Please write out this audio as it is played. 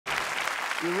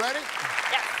You ready?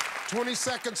 Yeah. 20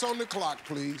 seconds on the clock,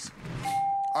 please.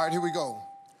 All right, here we go.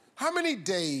 How many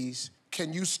days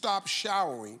can you stop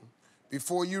showering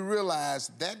before you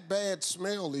realize that bad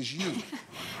smell is you?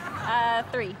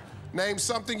 3. Name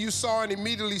something you saw and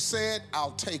immediately said,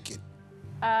 I'll take it.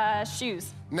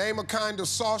 Shoes. Name a kind of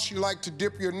sauce you like to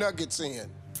dip your nuggets in.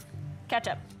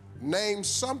 Ketchup. Name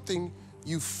something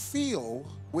you feel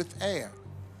with air.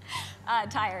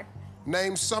 Tire.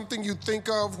 Name something you think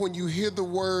of when you hear the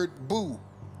word boo.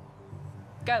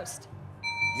 Ghost.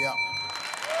 Yeah.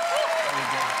 There we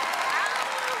go.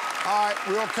 All right,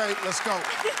 we're okay. Let's go.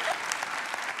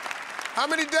 How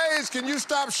many days can you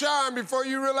stop showering before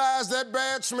you realize that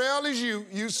bad smell is you?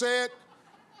 You said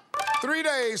 3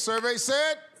 days, survey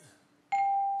said.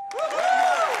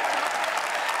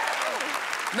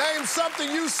 Name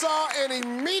something you saw and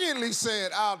immediately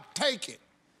said, I'll take it.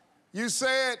 You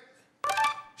said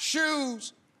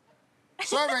shoes.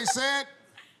 Survey said.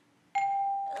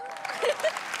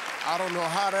 I don't know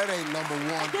how that ain't number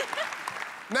one.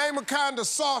 Name a kind of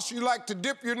sauce you like to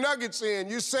dip your nuggets in.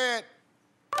 You said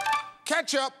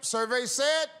ketchup. Survey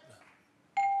said.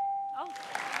 Oh.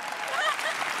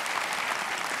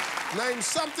 Name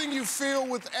something you feel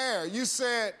with air. You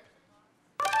said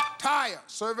tire.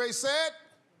 Survey said.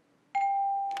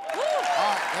 All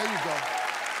right, there you go.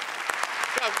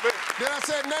 Then I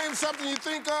said, name something you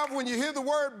think of when you hear the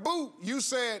word boo. You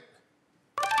said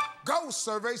ghost.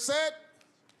 Survey said.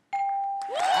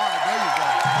 All right, there you go.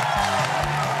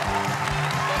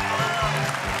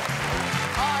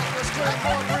 All right, let's go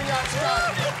ahead and bring out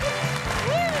Scotty.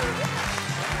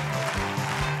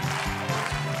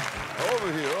 Over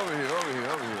here.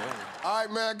 All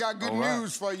right, man, I got good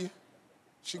news for you.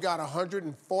 She got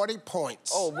 140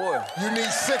 points. Oh, boy. You need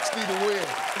 60 to win.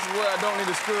 This is where I don't need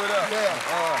to screw it up. Yeah.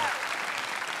 All right.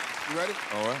 You ready?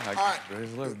 All right. All right. Ready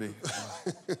as let be.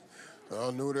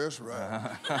 I knew this,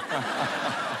 right?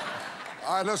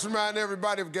 All right, let's remind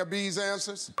everybody of Gabi's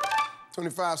answers.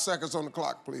 25 seconds on the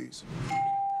clock, please.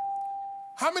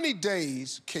 How many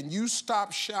days can you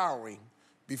stop showering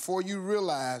before you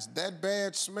realize that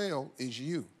bad smell is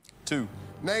you? 2.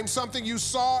 Name something you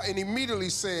saw and immediately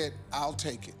said, I'll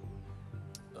take it.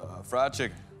 Fried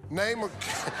chicken. My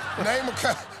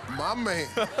man.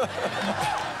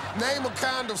 Name a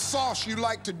kind of sauce you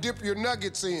like to dip your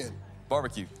nuggets in.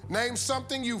 Barbecue. Name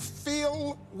something you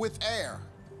feel with air.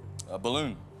 A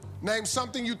balloon. Name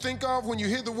something you think of when you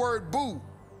hear the word boo.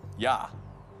 Yeah.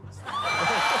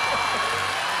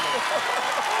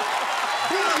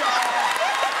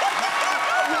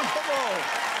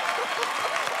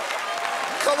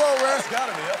 Come on, man. It's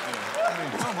gotta be up there. I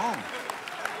mean, come on.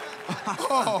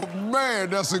 Oh, man,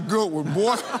 that's a good one,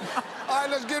 boy. All right,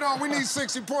 let's get on. We need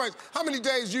 60 points. How many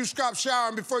days you stop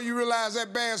showering before you realize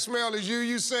that bad smell is you?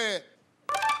 You said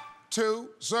 2.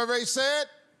 Survey said?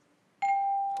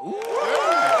 Ooh. 2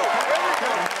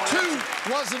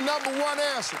 was the #1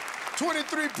 answer.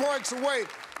 23 points away.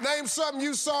 Name something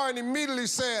you saw and immediately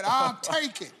said, I'll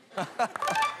take it.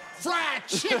 Fried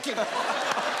chicken.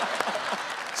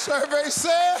 Survey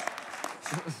said?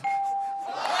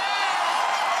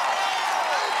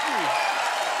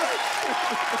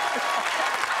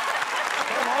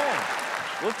 Come on.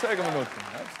 We'll take them in those things.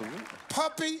 Absolutely.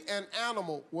 Puppy and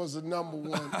animal was the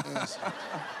 #1 answer.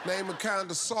 Name a kind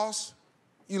of sauce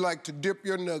you like to dip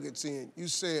your nuggets in. You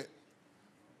said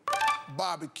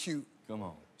barbecue. Come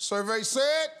on. Survey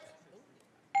said?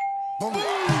 Boom.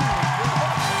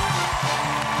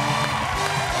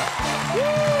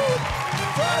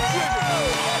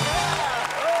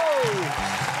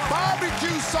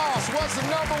 Barbecue sauce was the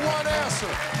 #1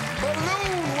 answer.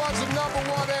 Balloon was the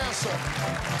 #1 answer.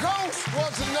 Ghost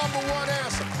was the #1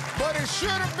 answer. But it should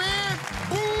have been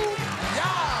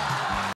Booyah.